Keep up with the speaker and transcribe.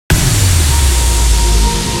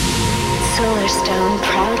Solarstone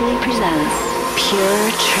proudly presents Pure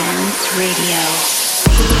Trance Radio.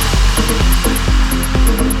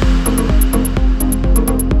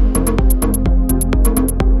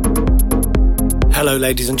 Hello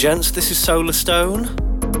ladies and gents, this is Solarstone.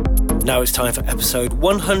 Now it's time for episode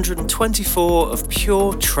 124 of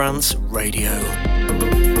Pure Trance Radio.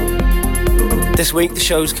 This week the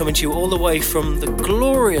show's coming to you all the way from the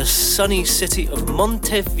glorious sunny city of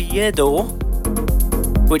Montevideo,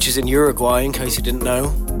 which is in Uruguay in case you didn't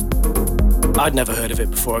know. I'd never heard of it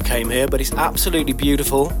before I came here, but it's absolutely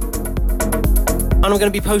beautiful. And I'm going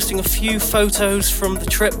to be posting a few photos from the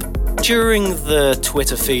trip during the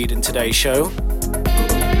Twitter feed in today's show.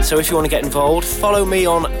 So if you want to get involved, follow me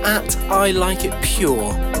on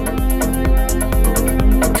 @ILikeItPure.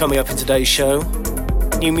 Coming up in today's show,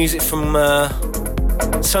 new music from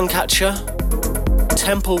Suncatcher,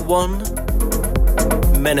 Temple One,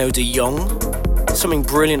 Menno de Jong, something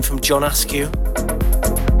brilliant from John Askew,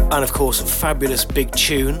 and of course a fabulous big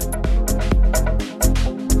tune.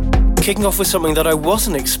 Kicking off with something that I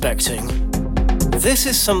wasn't expecting. This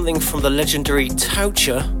is something from the legendary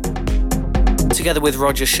Toucher, together with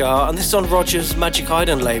Roger Shah, and this is on Roger's Magic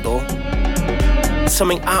Island label.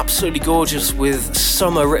 Something absolutely gorgeous with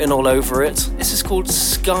summer written all over it. This is called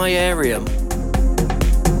Skyarium,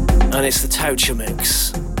 and it's the Toucher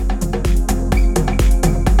mix.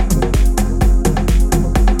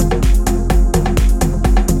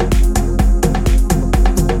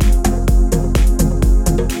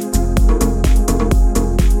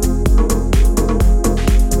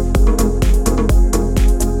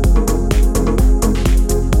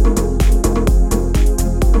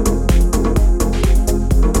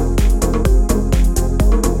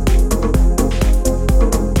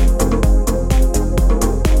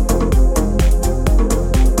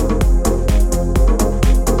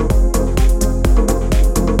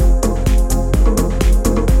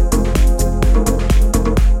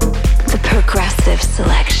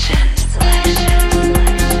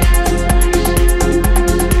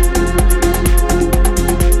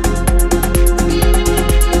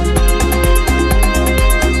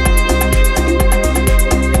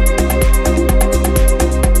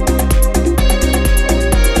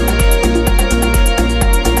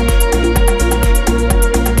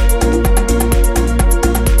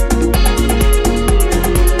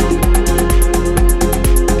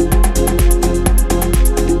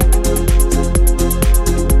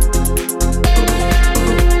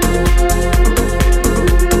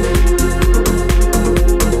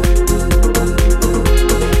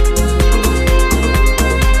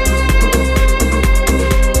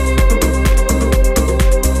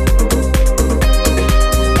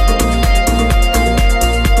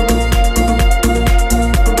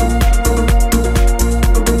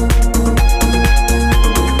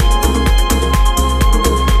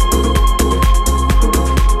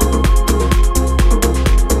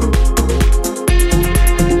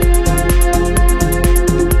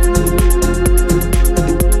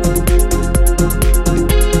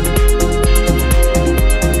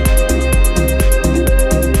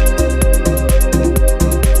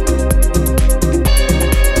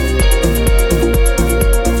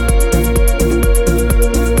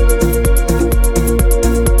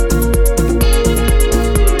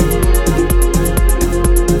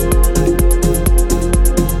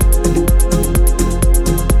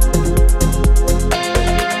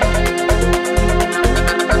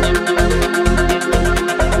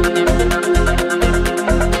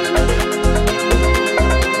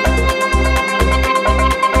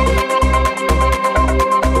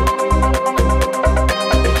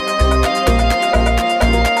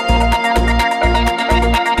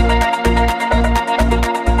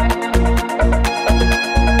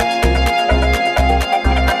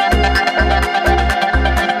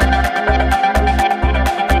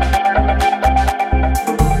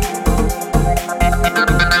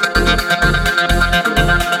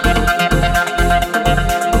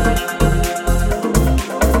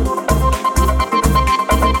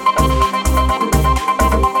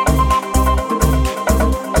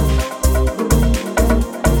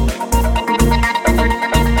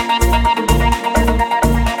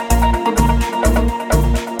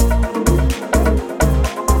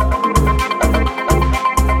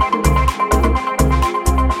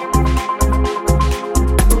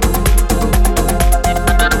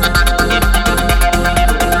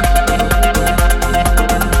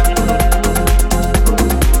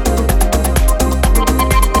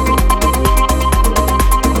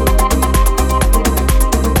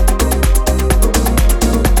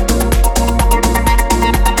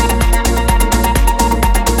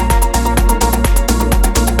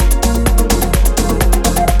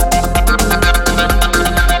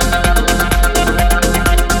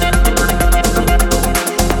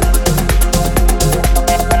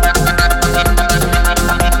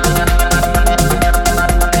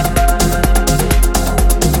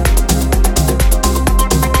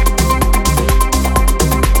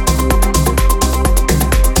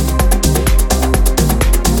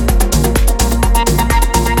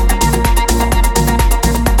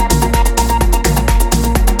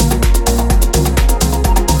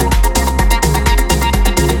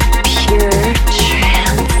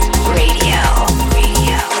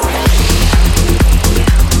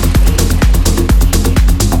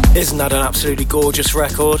 absolutely gorgeous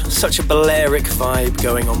record. Such a Balearic vibe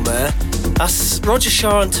going on there. That's Roger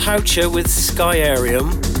Shah and Toucher with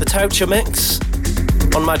Skyarium, the Toucher mix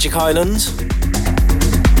on Magic Island.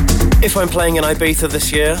 If I'm playing in Ibiza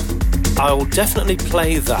this year, I'll definitely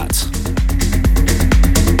play that.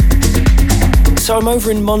 So I'm over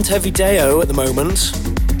in Montevideo at the moment.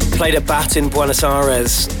 Played at BAT in Buenos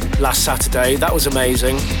Aires last Saturday. That was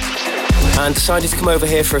amazing. And decided to come over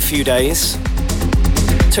here for a few days.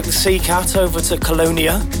 Took the Seacat over to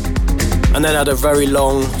Colonia and then had a very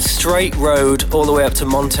long straight road all the way up to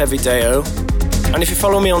Montevideo. And if you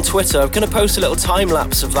follow me on Twitter, I'm going to post a little time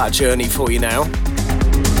lapse of that journey for you now.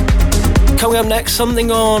 Coming up next, something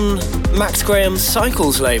on Max Graham's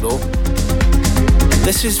Cycles label.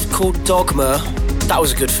 This is called Dogma. That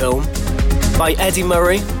was a good film. By Eddie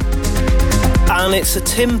Murray. And it's a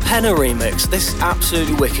Tim Penner remix. This is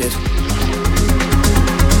absolutely wicked.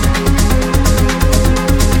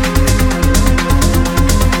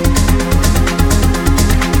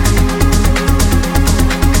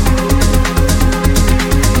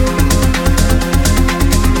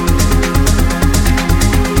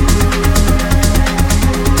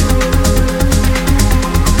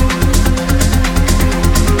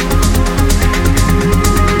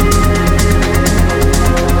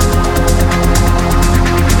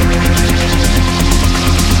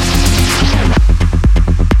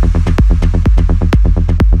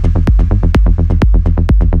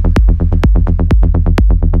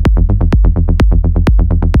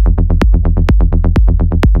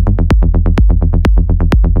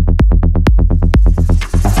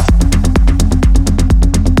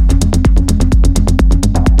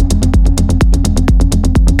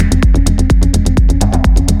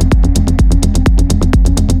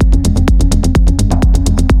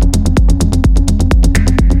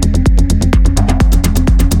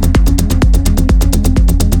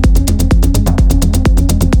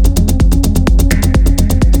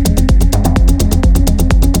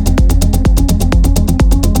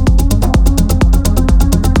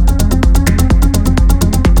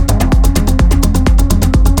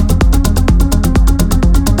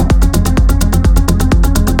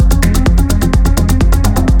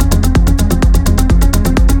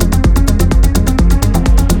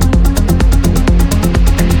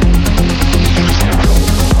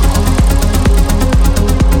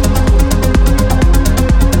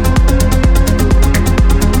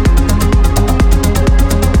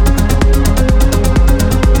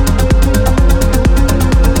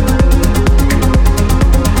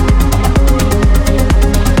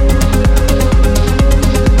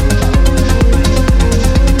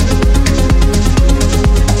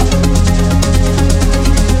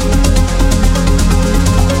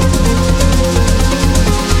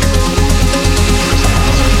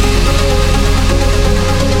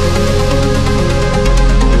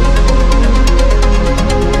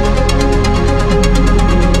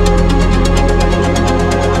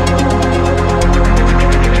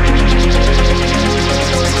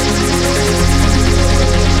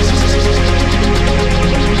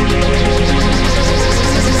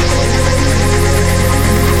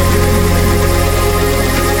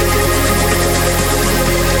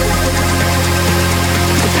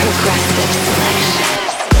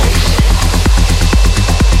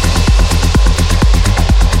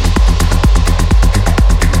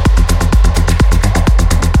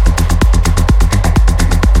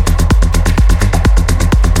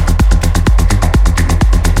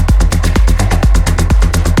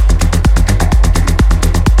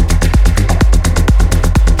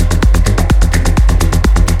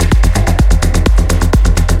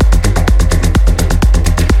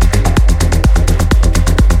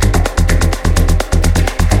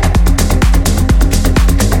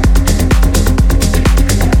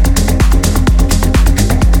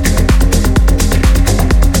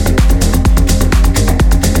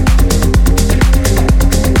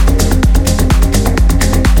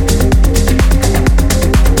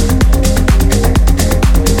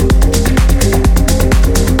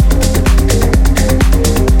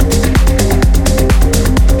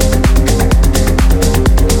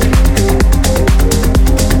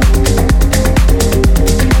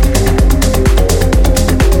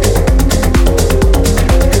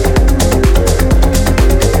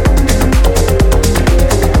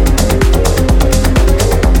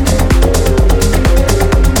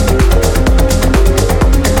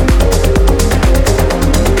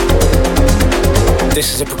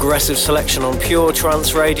 Progressive selection on Pure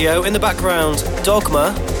Trance Radio. In the background,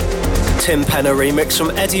 Dogma, Tim Penner remix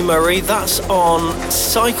from Eddie Murray. That's on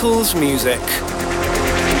Cycles Music.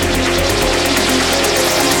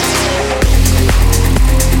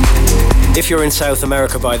 If you're in South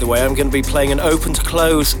America, by the way, I'm going to be playing an open to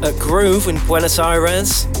close at Groove in Buenos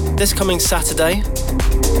Aires this coming Saturday.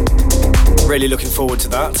 Really looking forward to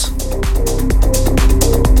that.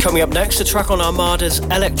 Coming up next, a track on Armada's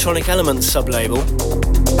Electronic Elements sub-label.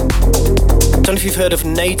 Don't know if you've heard of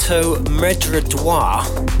NATO Medradois.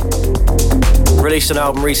 Released an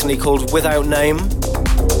album recently called Without Name.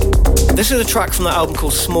 This is a track from that album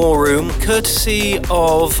called Small Room, courtesy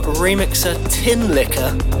of remixer Tin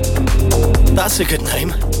Liquor. That's a good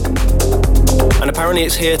name. And apparently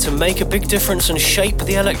it's here to make a big difference and shape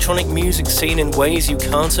the electronic music scene in ways you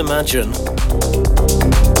can't imagine.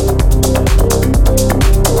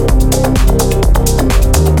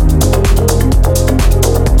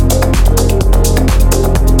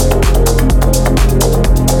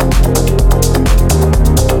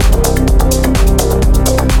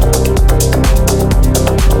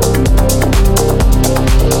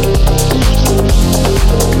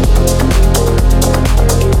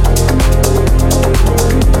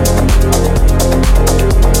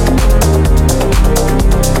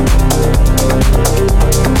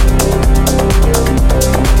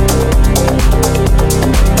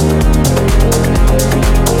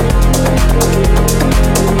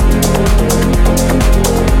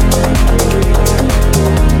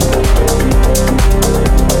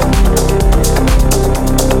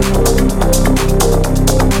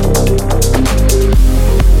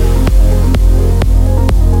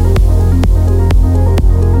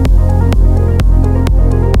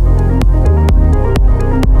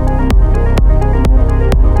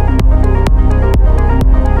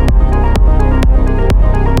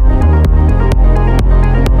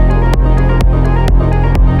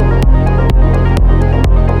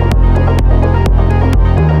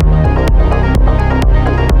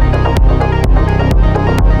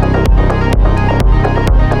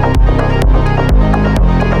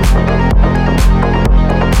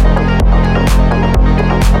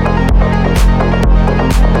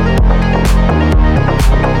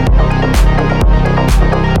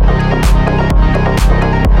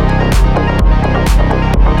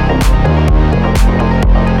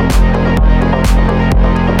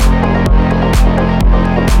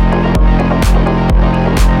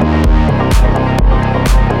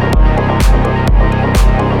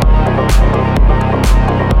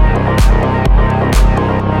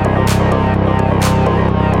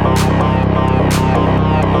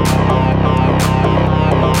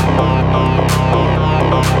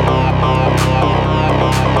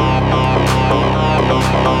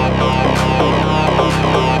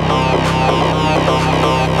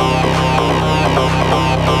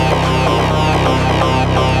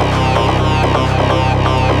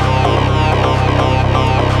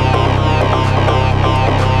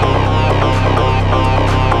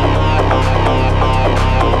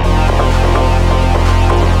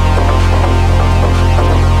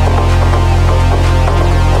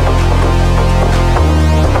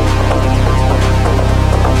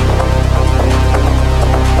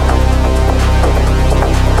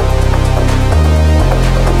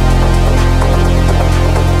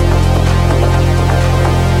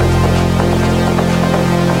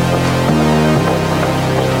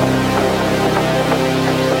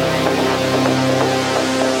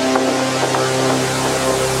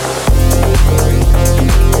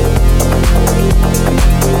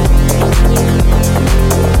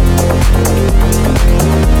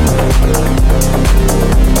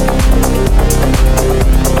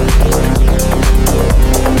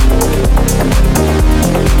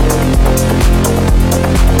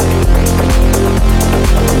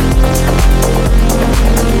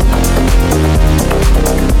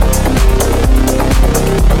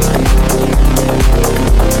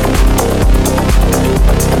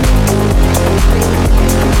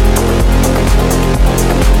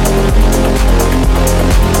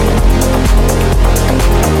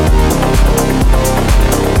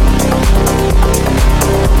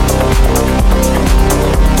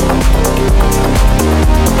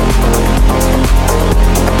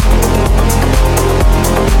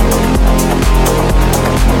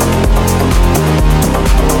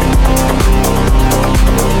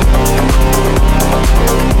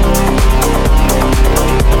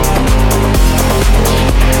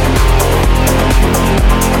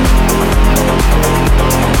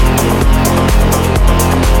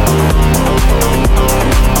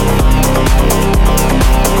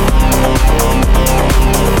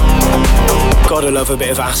 Gotta love a bit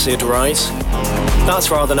of acid, right? That's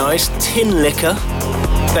rather nice. Tin Liquor,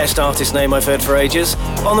 best artist name I've heard for ages.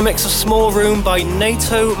 On the mix of Small Room by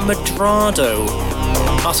NATO Medrado.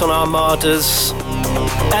 That's on Armada's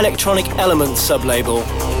Electronic Elements sub-label.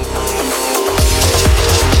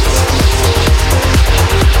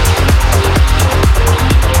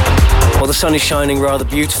 sun is shining rather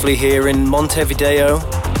beautifully here in Montevideo.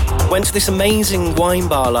 Went to this amazing wine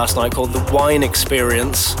bar last night called The Wine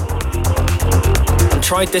Experience. And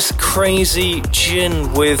tried this crazy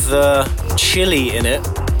gin with chili in it.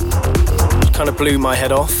 Kind of blew my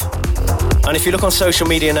head off. And if you look on social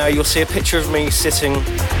media now, you'll see a picture of me sitting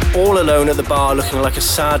all alone at the bar looking like a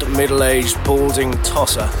sad, middle-aged, balding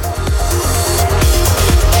tosser.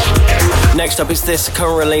 Next up is this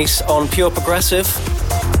current release on Pure Progressive.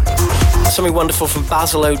 Something wonderful from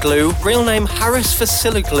Basil O'Glue. Real name Harris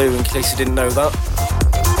Vasiloglu, in case you didn't know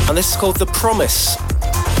that. And this is called The Promise.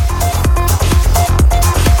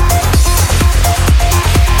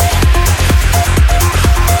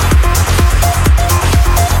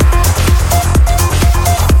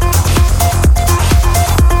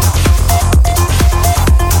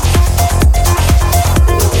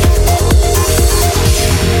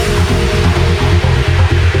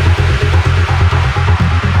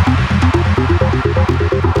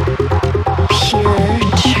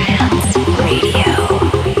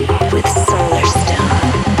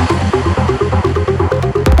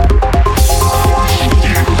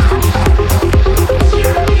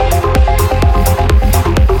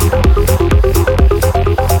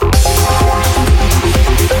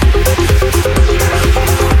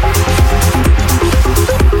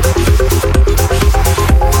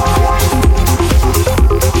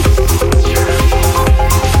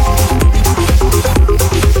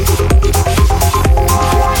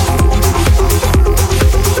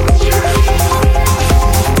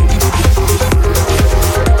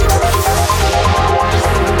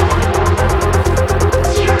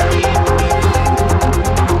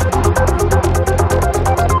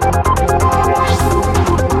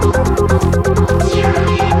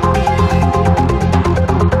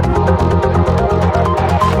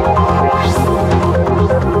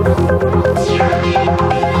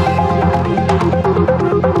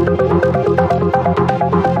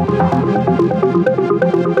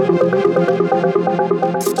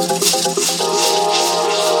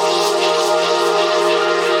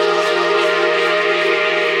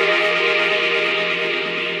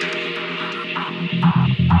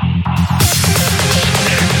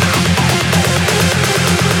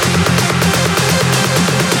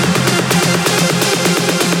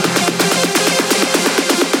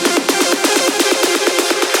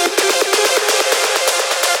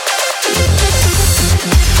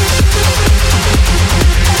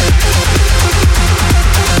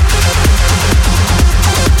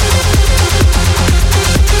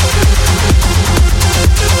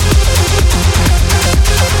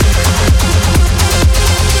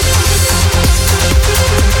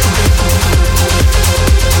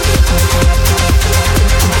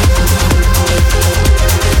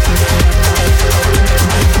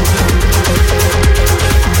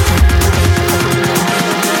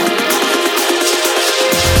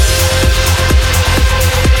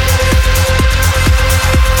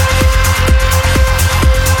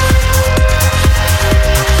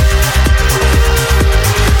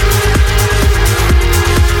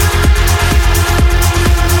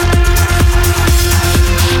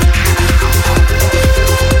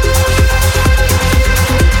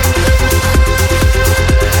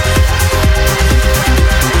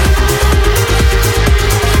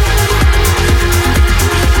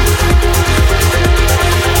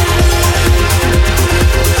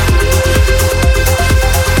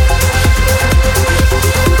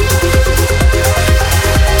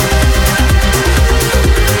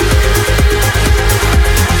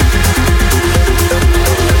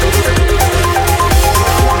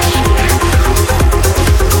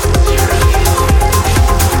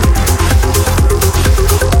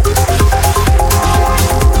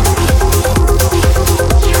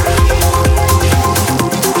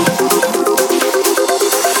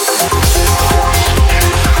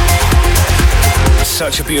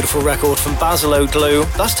 Such a beautiful record from Basil O'Glue.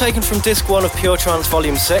 That's taken from disc 1 of Pure Trance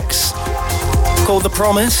Volume 6, called The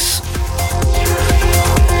Promise.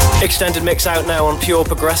 Extended mix out now on Pure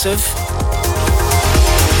Progressive.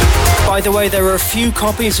 By the way, there are a few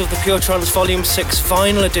copies of the Pure Trance Volume 6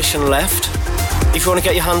 vinyl edition left. If you want to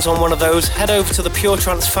get your hands on one of those, head over to the Pure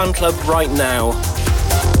Trance fan club right now.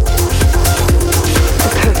 The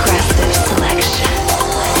Progressive Selection.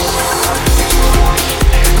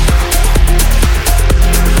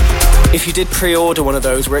 If you did pre-order one of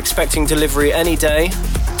those, we're expecting delivery any day.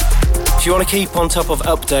 If you want to keep on top of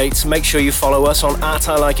updates, make sure you follow us on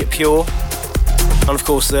 @ILikeItPure. And of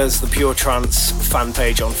course, there's the Pure Trance fan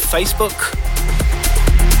page on Facebook.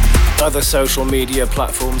 Other social media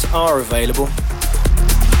platforms are available.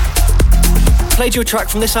 played you a track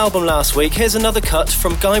from this album last week. Here's another cut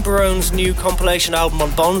from Guy Barone's new compilation album on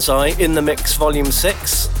Bonsai, In The Mix Volume 6.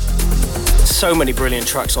 So many brilliant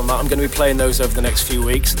tracks on that. I'm going to be playing those over the next few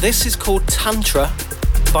weeks. This is called Tantra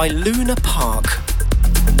by Luna Park.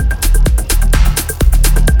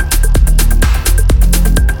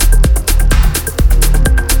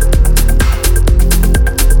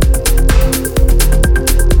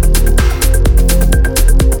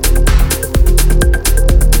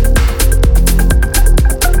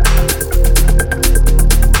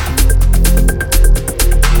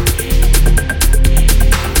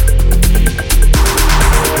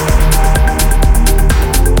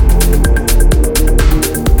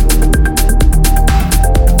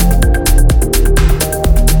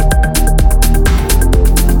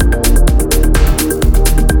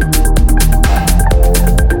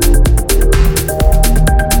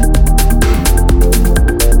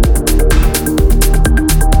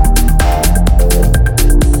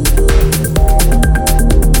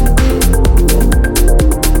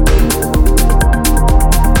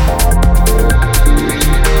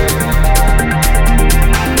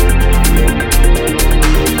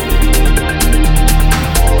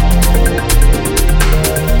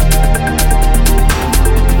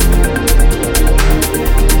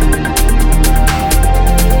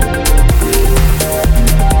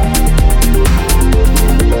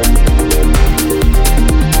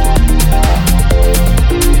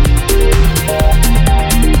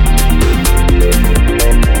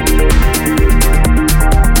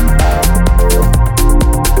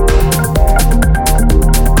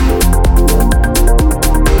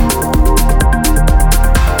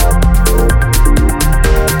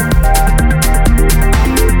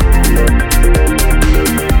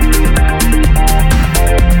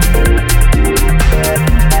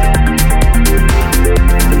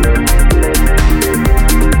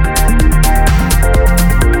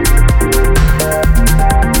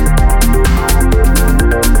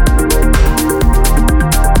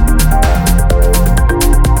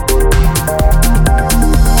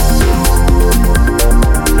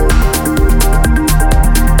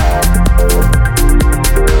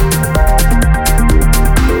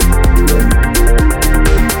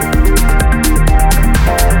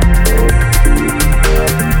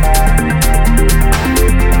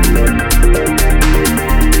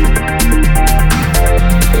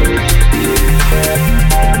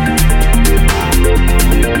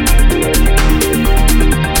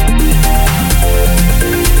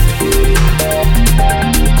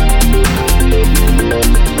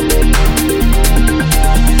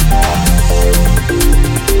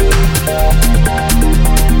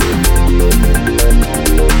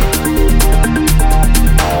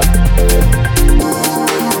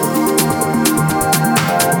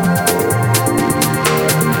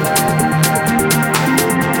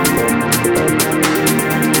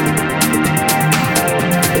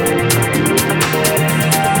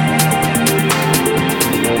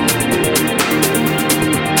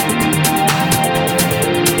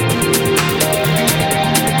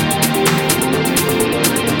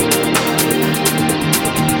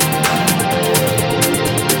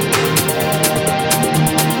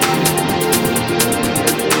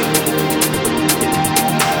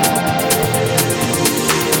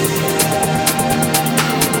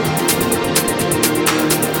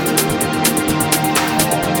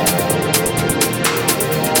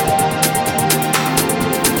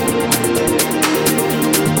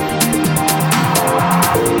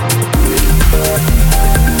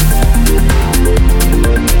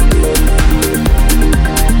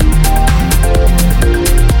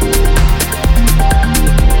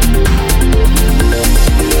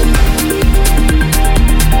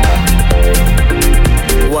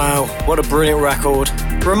 Brilliant record.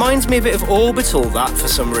 Reminds me a bit of Orbital, that, for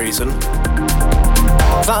some reason.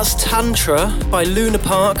 That's Tantra by Luna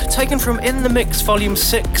Park, taken from In The Mix Volume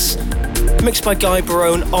 6, mixed by Guy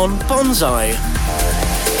Barone on Bonsai.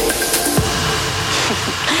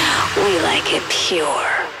 We like it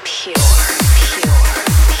pure.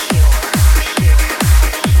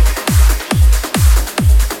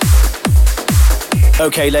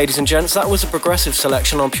 Okay, ladies and gents, that was a progressive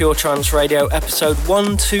selection on Pure Trance Radio, episode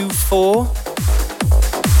 124.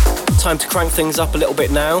 Time to crank things up a little bit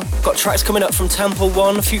now. Got tracks coming up from Temple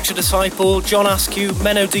One, Future Disciple, John Askew,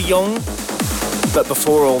 Menno de Jong. But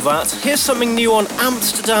before all that, here's something new on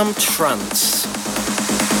Amsterdam Trance.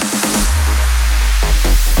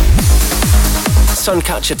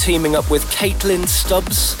 Suncatcher teaming up with Caitlin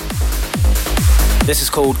Stubbs. This is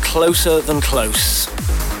called Closer Than Close.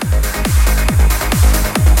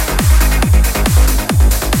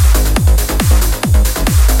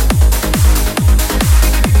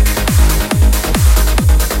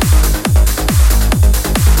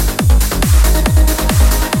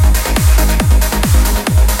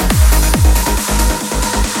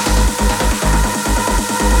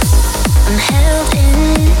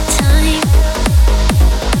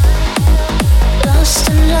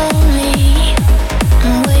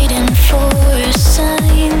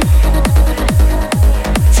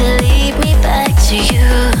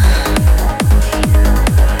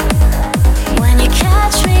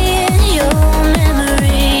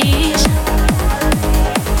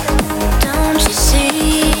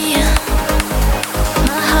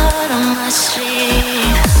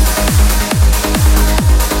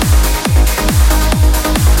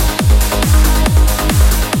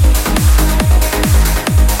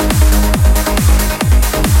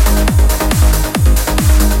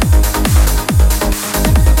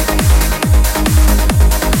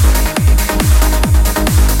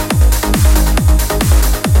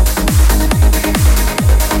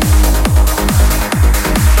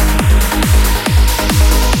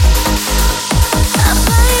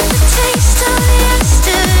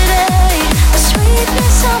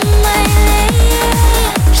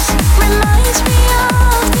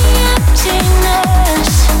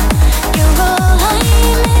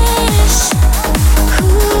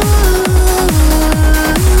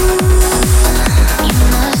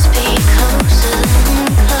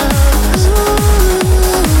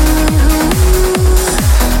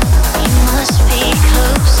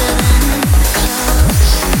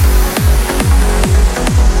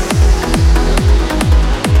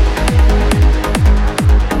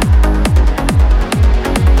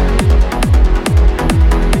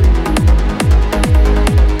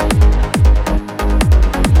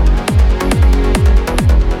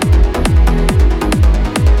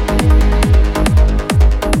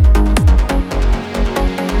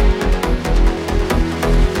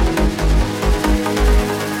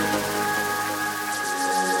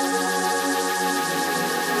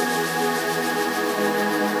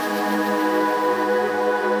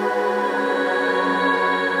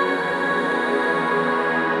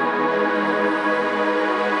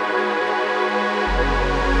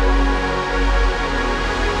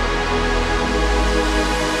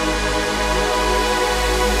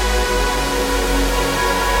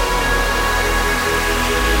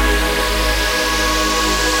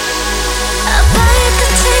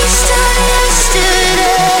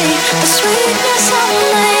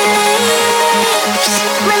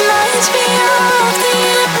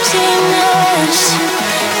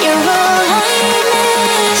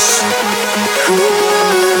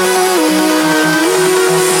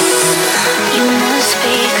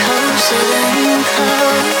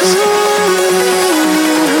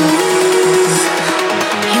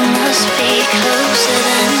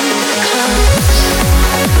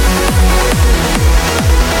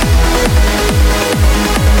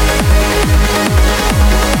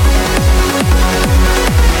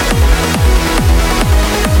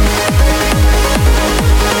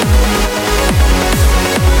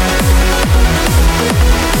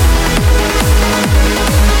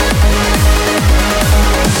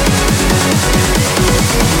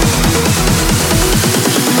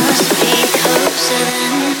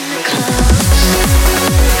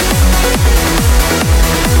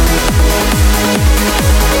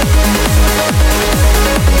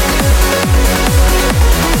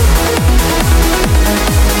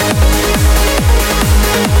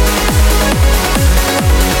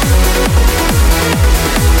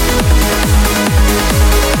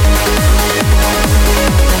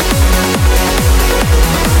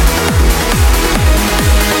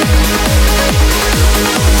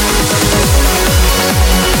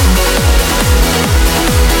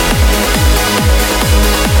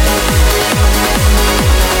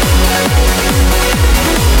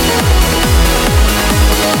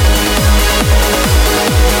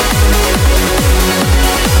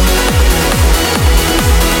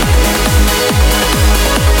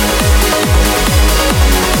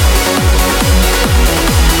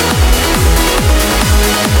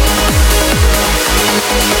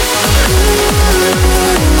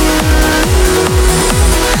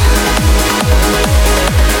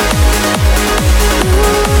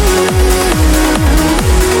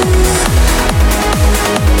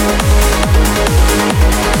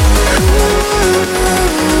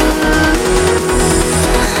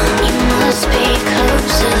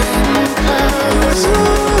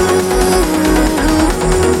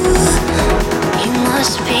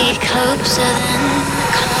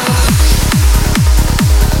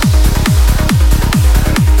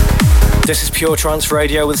 This is Pure Trance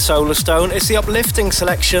Radio with Solarstone. It's the uplifting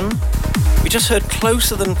selection. We just heard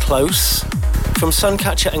Closer Than Close from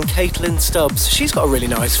Suncatcher and Caitlin Stubbs. She's got a really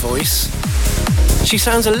nice voice. She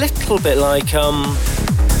sounds a little bit like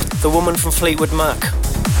the woman from Fleetwood Mac.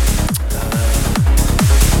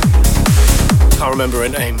 Can't remember her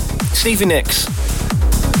name. Stevie Nicks.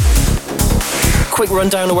 Quick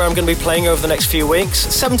rundown of where I'm going to be playing over the next few weeks.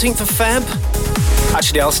 17th of Feb.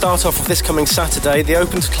 Actually, I'll start off with this coming Saturday, the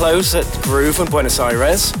Open to Close at Groove in Buenos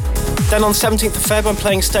Aires. Then on 17th of Feb, I'm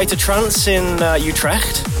playing State of Trance in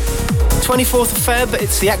Utrecht. 24th of Feb,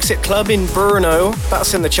 it's the Exit Club in Brno,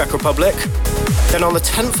 that's in the Czech Republic. Then on the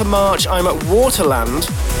 10th of March, I'm at Waterland,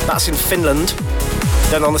 that's in Finland.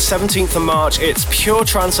 Then on the 17th of March, it's Pure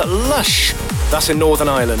Trance at Lush, that's in Northern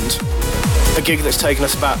Ireland. A gig that's taken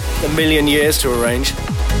us about 1 million years to arrange.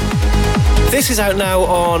 This is out now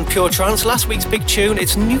on Pure Trance. Last week's big tune,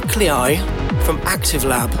 it's Nuclei from Active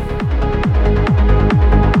Lab.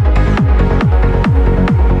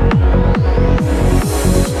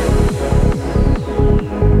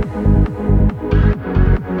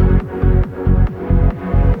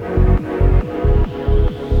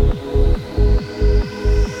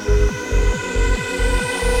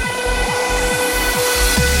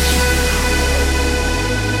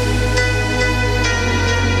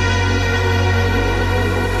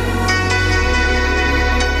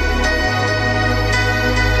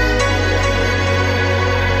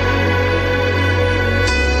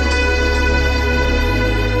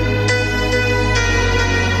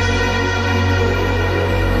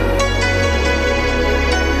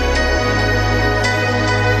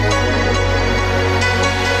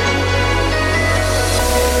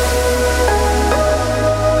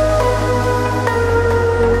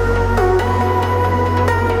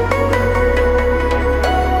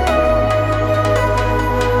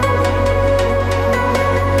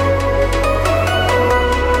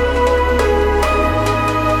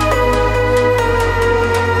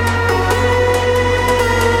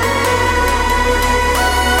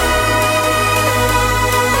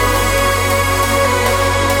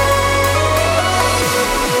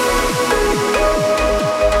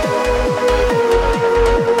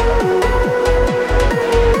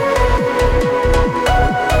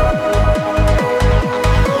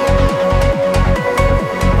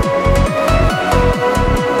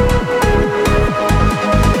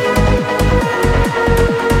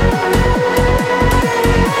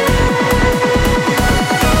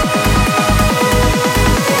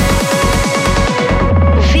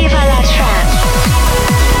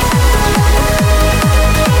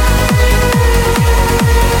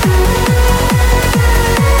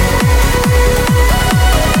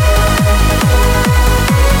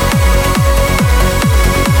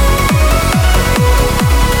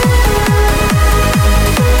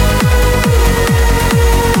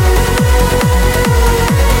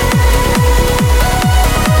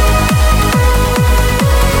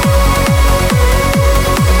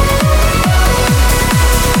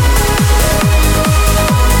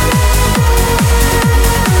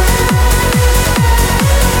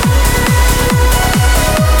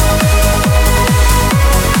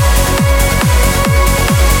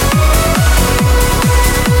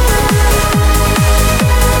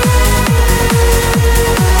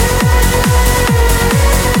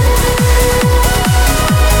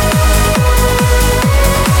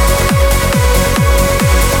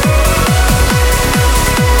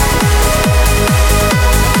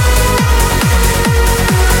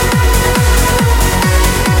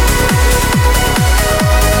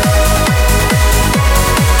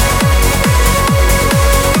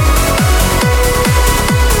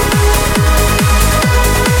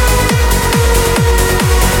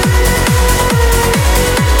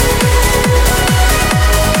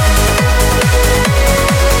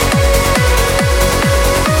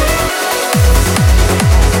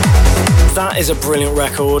 is a brilliant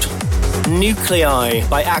record. Nuclei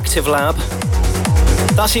by Active Lab.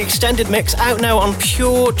 That's the extended mix out now on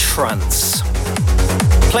Pure Trance.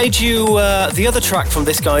 Played you the other track from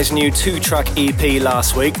this guy's new 2-track EP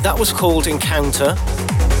last week. That was called Encounter.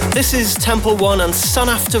 This is Temple One and Sun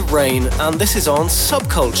After Rain, and this is on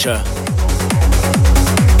Subculture.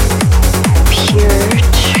 Pure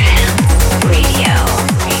Trance Radio.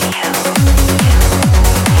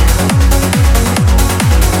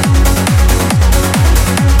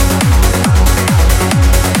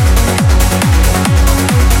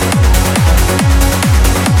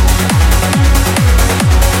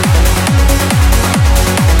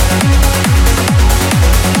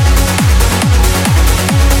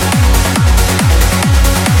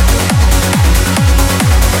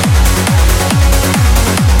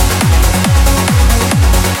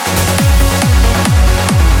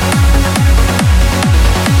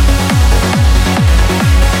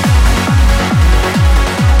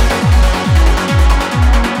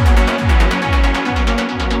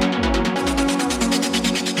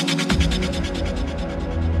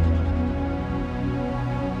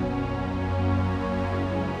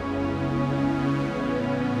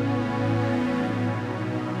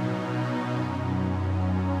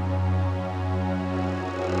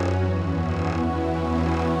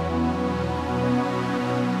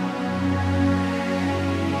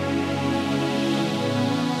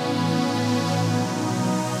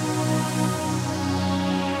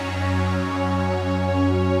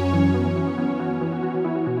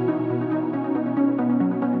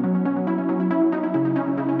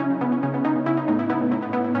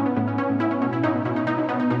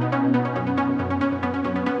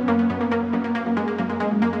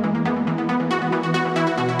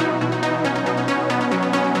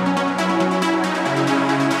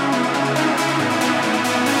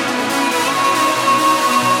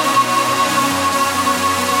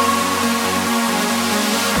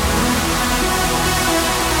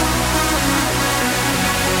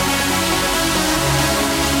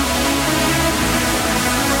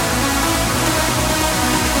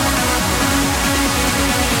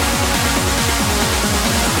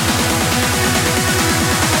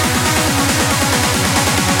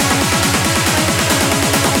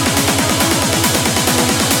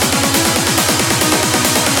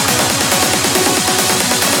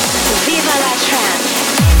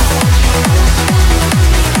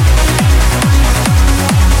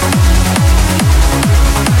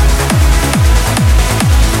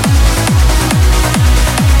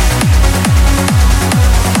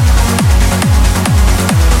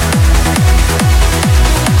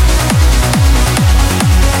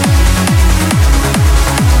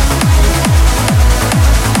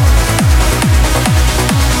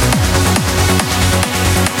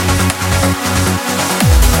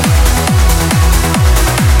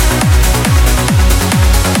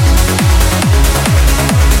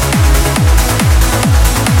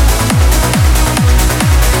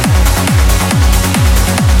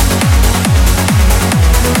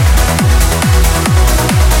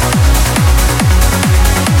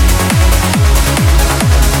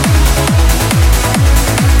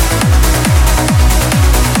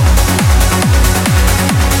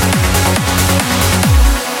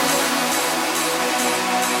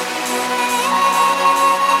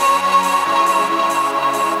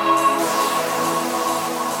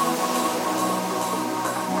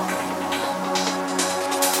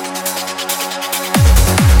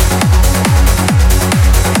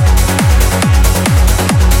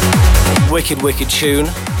 Wicked tune.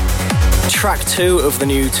 Track 2 of the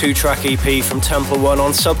new 2-track EP from Temple One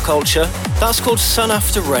on Subculture. That's called Sun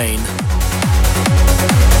After Rain.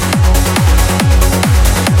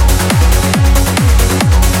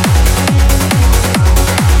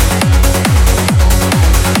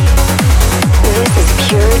 This is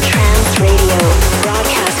Pure Trance Radio,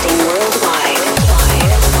 broadcasting worldwide.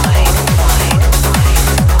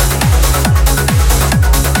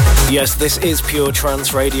 Yes, this is Pure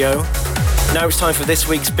Trance Radio. Now it's time for this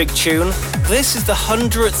week's big tune. This is the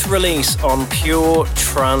 100th release on Pure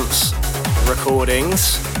Trance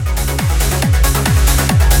Recordings.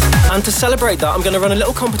 And to celebrate that, I'm going to run a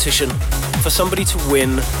little competition for somebody to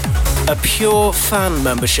win a Pure Fan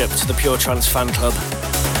membership to the Pure Trance Fan Club.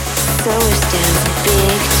 So is Dan's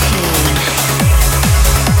big tune.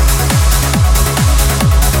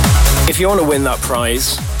 If you want to win that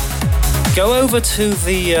prize, go over to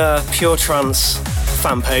the Pure Trance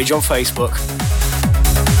fan page on Facebook,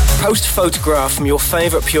 post a photograph from your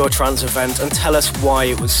favourite Pure Trance event and tell us why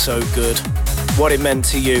it was so good, what it meant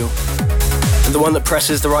to you. And the one that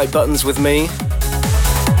presses the right buttons with me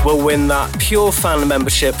will win that Pure Fan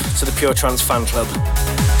membership to the Pure Trance fan club.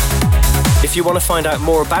 If you want to find out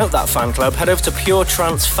more about that fan club, head over to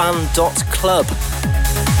puretrancefan.club.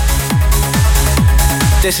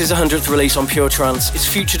 This is the 100th release on Pure Trance. It's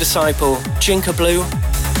Future Disciple, Jinka Blue,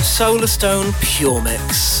 Solarstone Pure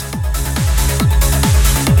Mix.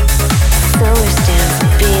 Solarstone's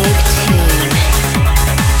big tune.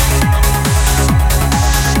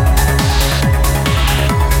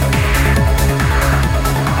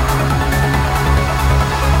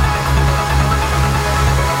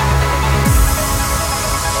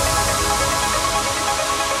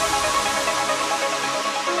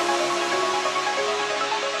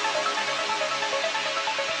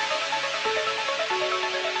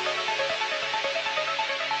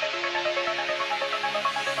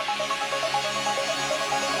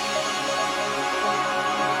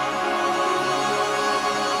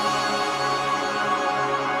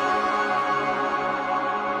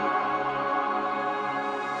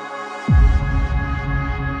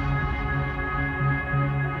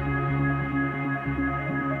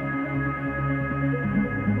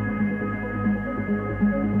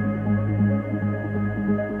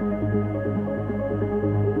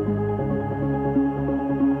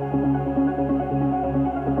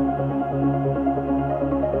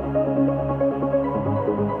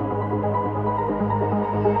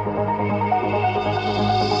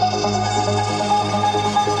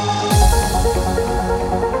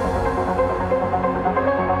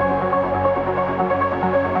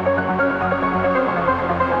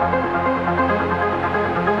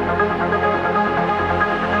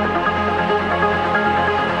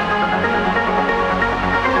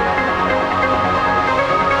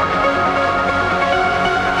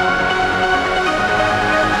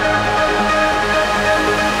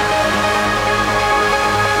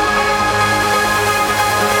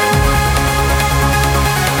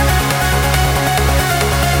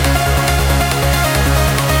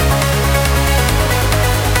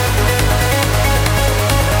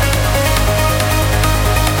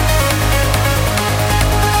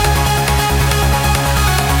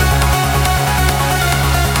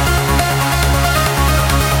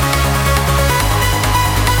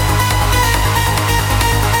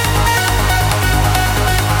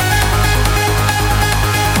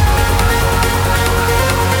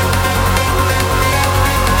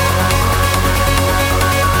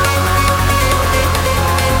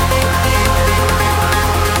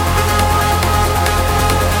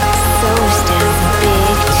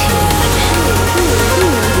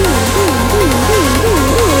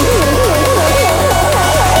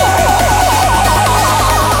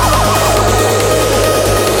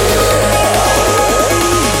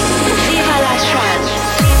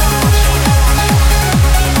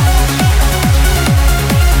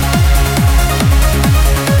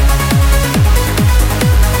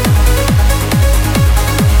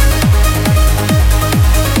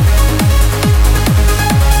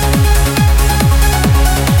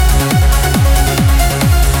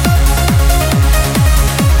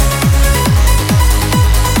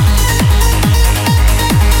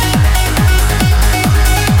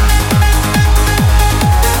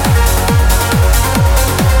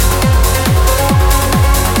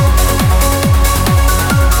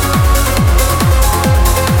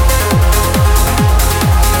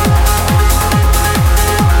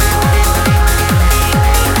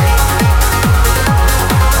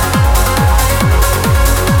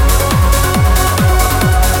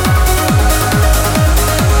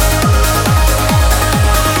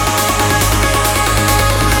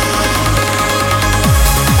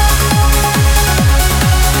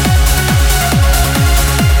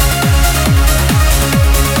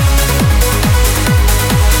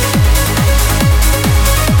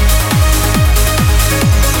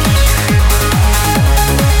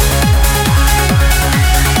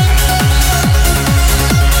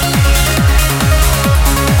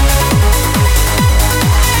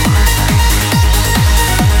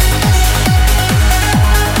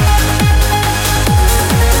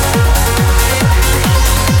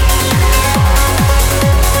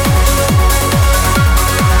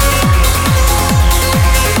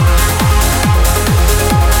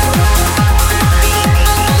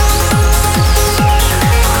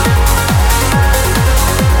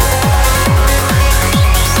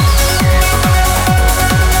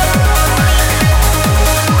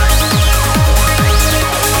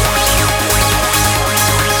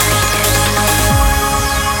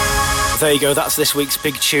 There you go, that's this week's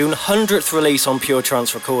big tune, 100th release on Pure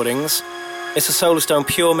Trance Recordings. It's a Solarstone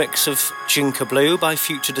pure mix of Jinka Blue by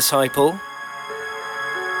Future Disciple.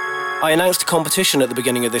 I announced a competition at the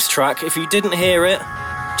beginning of this track. If you didn't hear it,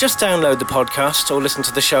 Just download the podcast or listen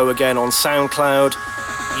to the show again on SoundCloud,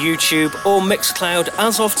 YouTube or Mixcloud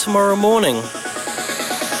as of tomorrow morning.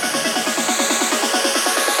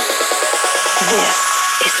 This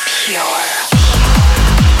is pure.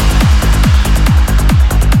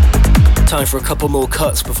 Time for a couple more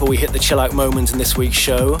cuts before we hit the chill out moment in this week's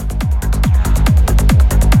show.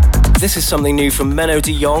 This is something new from Menno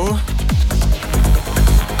de Jong,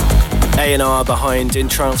 A&R behind In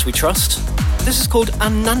Trance We Trust. This is called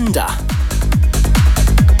Ananda.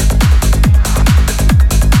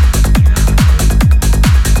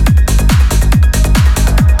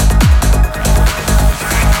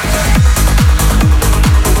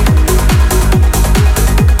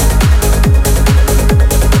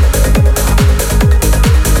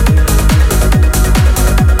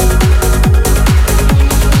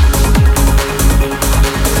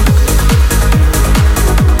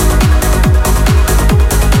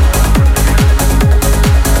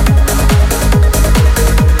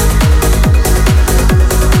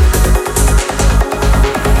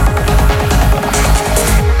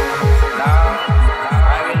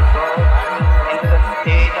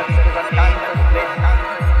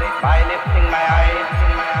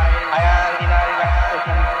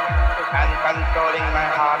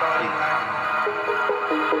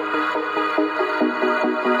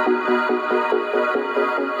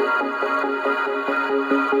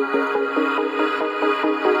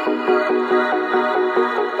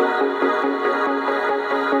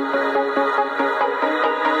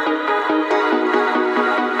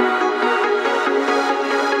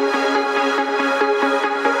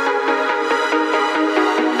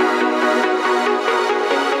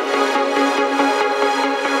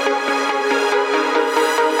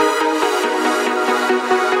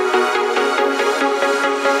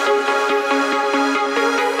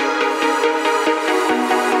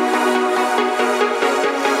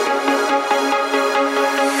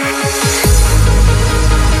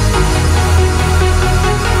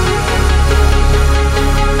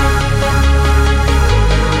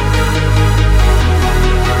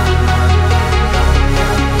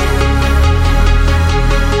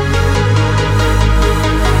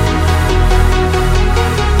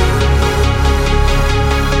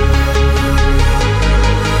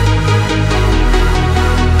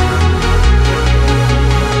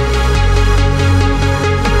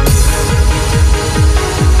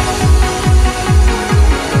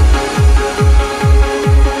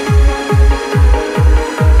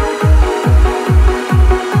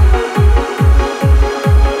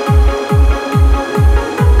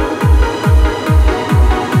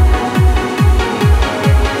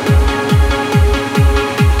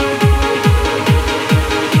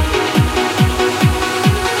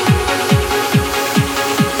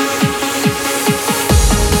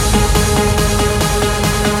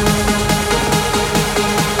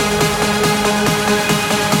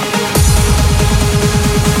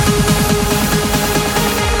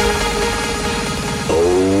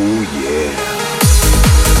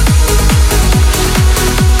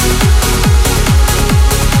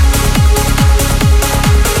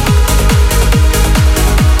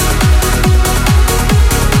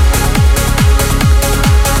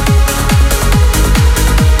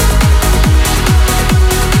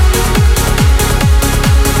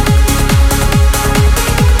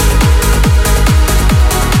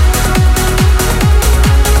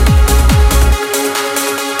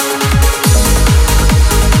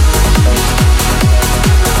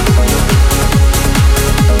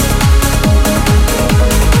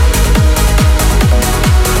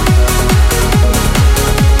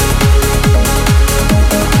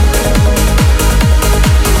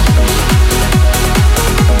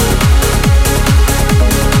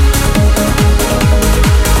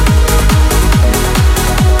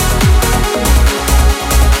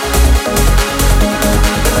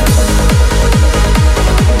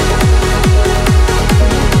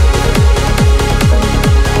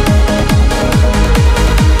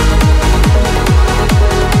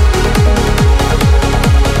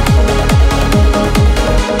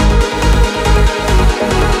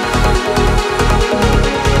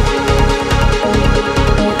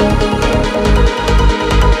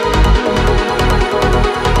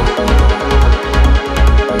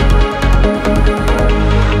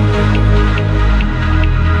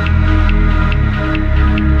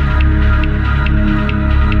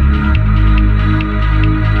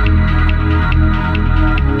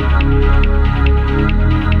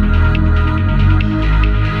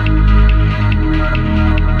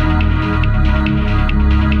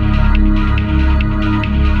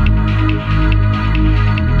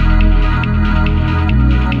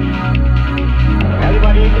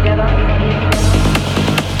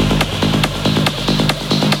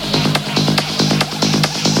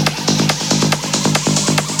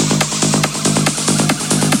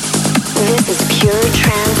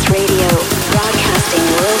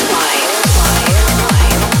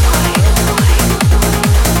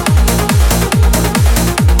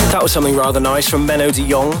 That was something rather nice from Menno de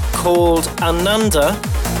Jong called Ananda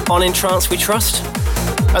on In Trance We Trust.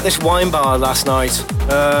 At this wine bar last night,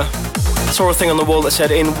 saw a thing on the wall that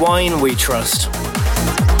said In Wine We Trust.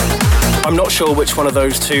 I'm not sure which one of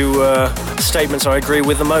those two statements I agree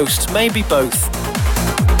with the most. Maybe both.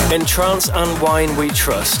 In Trance and Wine We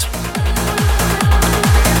Trust.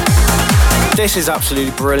 This is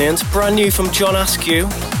absolutely brilliant. Brand new from John Askew.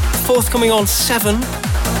 Forthcoming on 7.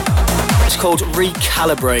 It's called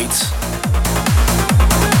Recalibrate.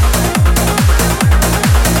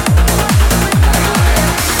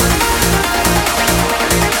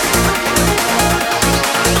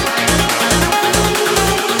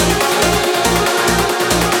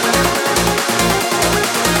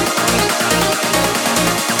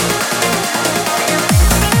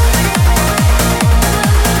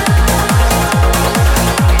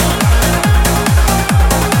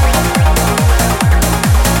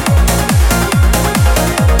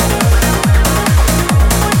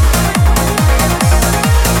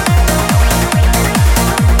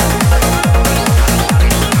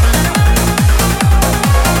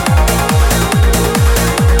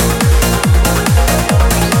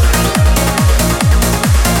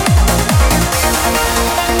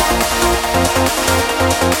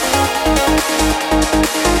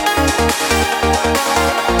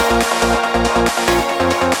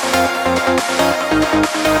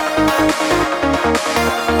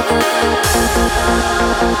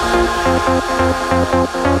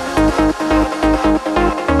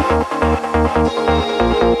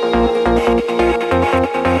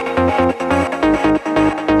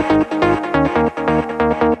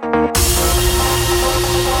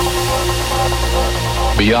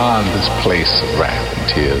 Beyond this place of wrath and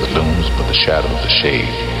tears looms but the shadow of the shade.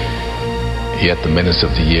 Yet the menace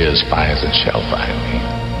of the years finds and shall find me,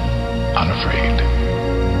 unafraid.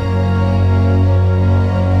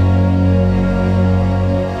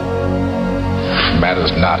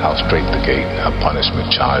 Matters not how straight the gate, how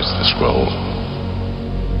punishment charged the scroll.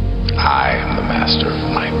 I am the master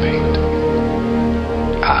of my fate.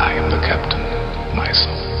 I am the captain of my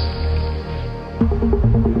soul.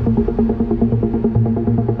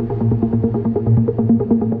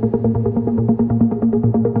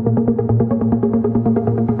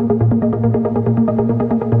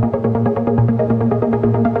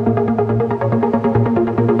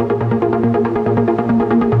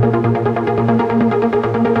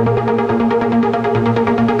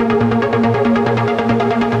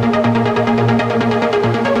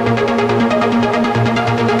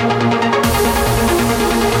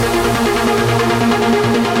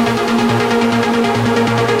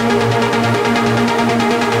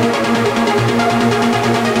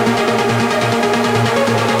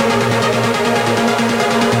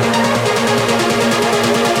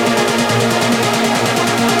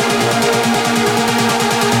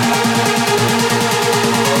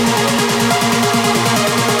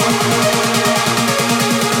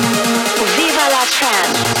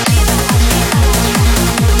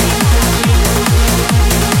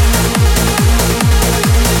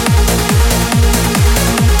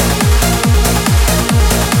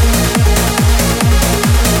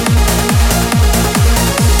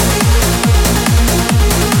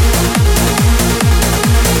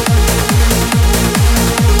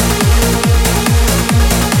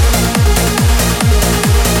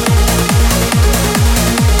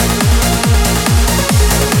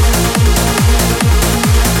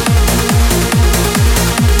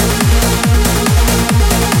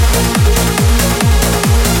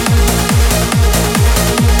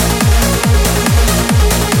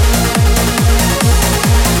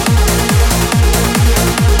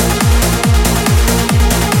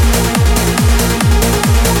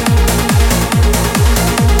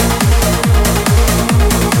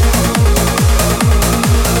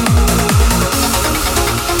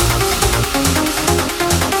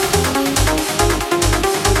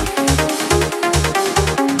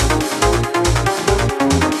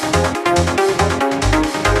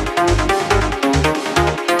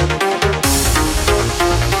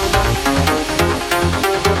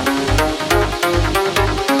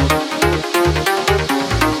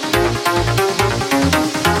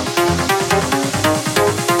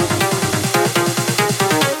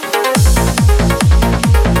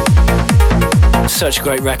 Such a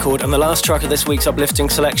great record, and the last track of this week's uplifting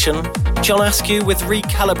selection, John Askew with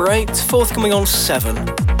Recalibrate, forthcoming on 7.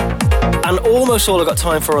 And almost all I've got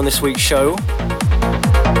time for on this week's show.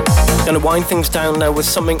 Going to wind things down now with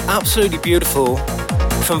something absolutely beautiful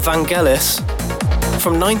from Vangelis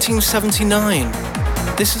from 1979.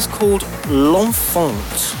 This is called L'Enfant.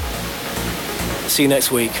 See you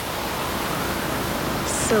next week.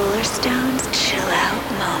 Solarstone's chill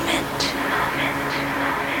out moment.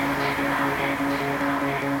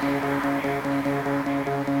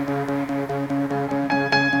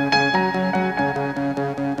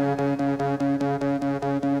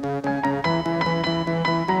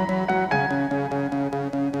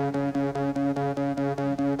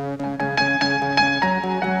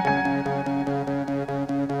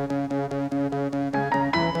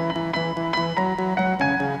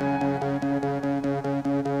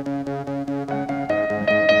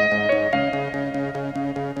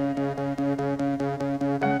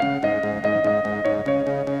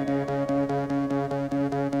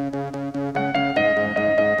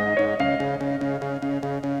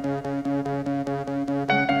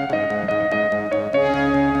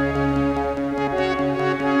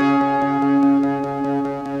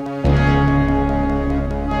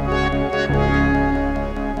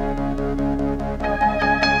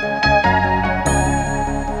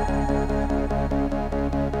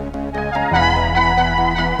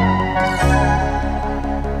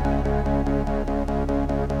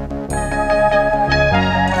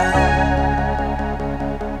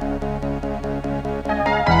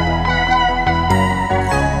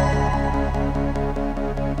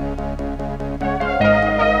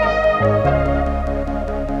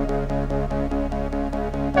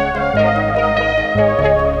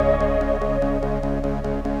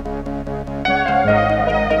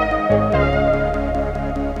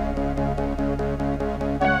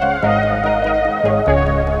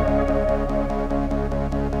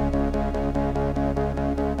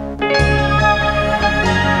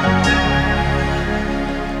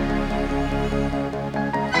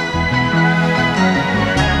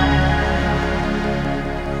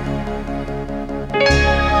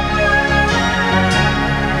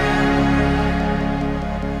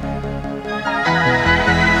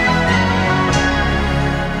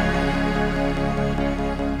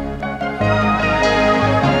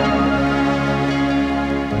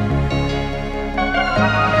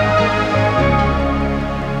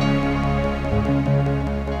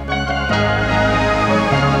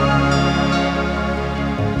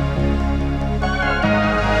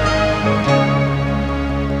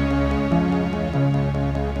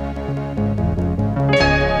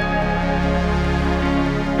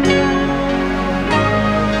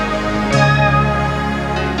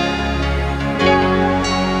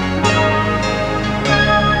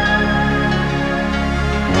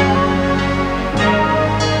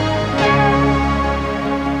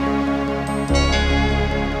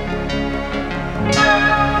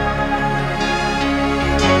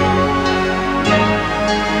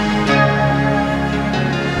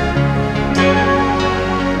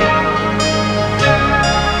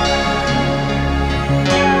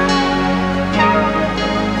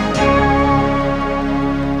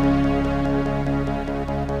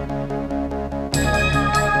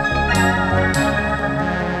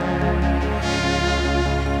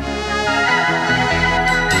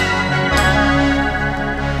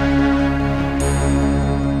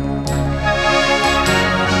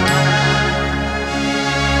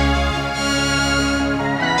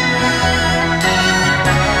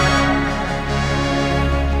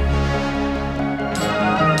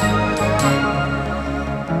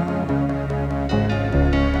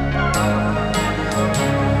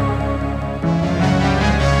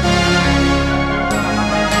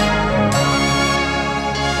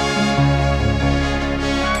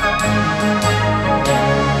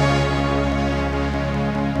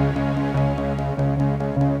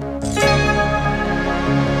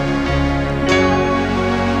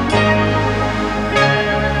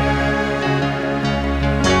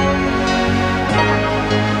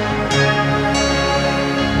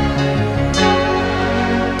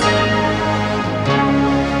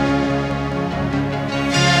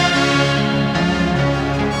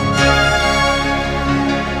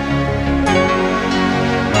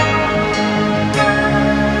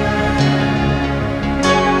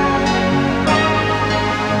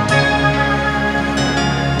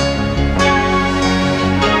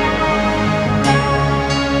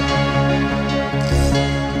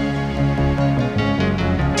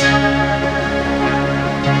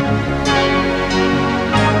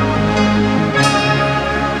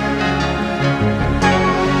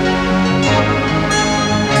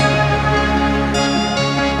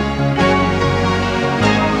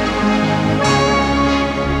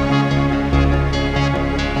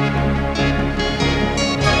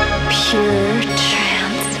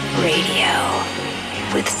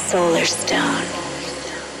 Solarstone.